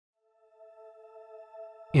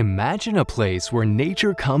Imagine a place where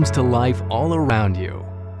nature comes to life all around you,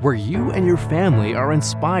 where you and your family are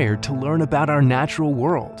inspired to learn about our natural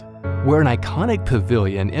world, where an iconic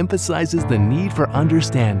pavilion emphasizes the need for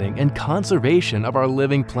understanding and conservation of our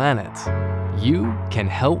living planet. You can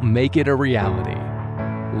help make it a reality.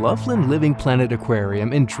 Loveland Living Planet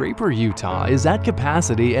Aquarium in Draper, Utah is at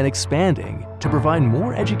capacity and expanding to provide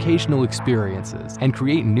more educational experiences and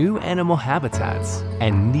create new animal habitats,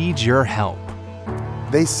 and needs your help.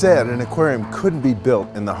 They said an aquarium couldn't be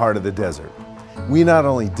built in the heart of the desert. We not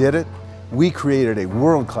only did it, we created a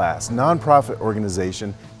world-class nonprofit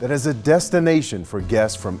organization that is a destination for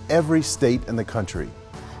guests from every state in the country.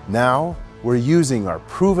 Now, we're using our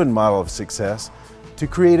proven model of success to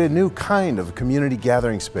create a new kind of community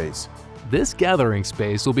gathering space. This gathering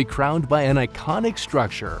space will be crowned by an iconic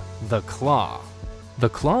structure, the Claw. The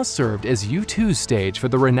Claw served as U2's stage for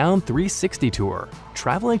the renowned 360 tour,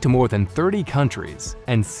 traveling to more than 30 countries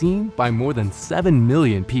and seen by more than 7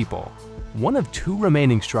 million people. One of 2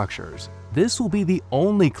 remaining structures, this will be the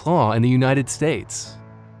only Claw in the United States.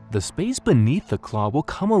 The space beneath the Claw will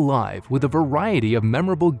come alive with a variety of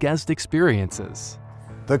memorable guest experiences.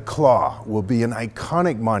 The Claw will be an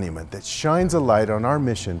iconic monument that shines a light on our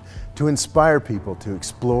mission to inspire people to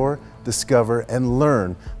explore, discover, and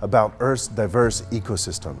learn about Earth's diverse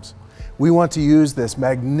ecosystems. We want to use this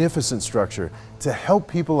magnificent structure to help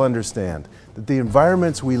people understand that the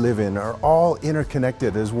environments we live in are all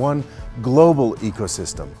interconnected as one global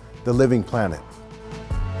ecosystem, the living planet.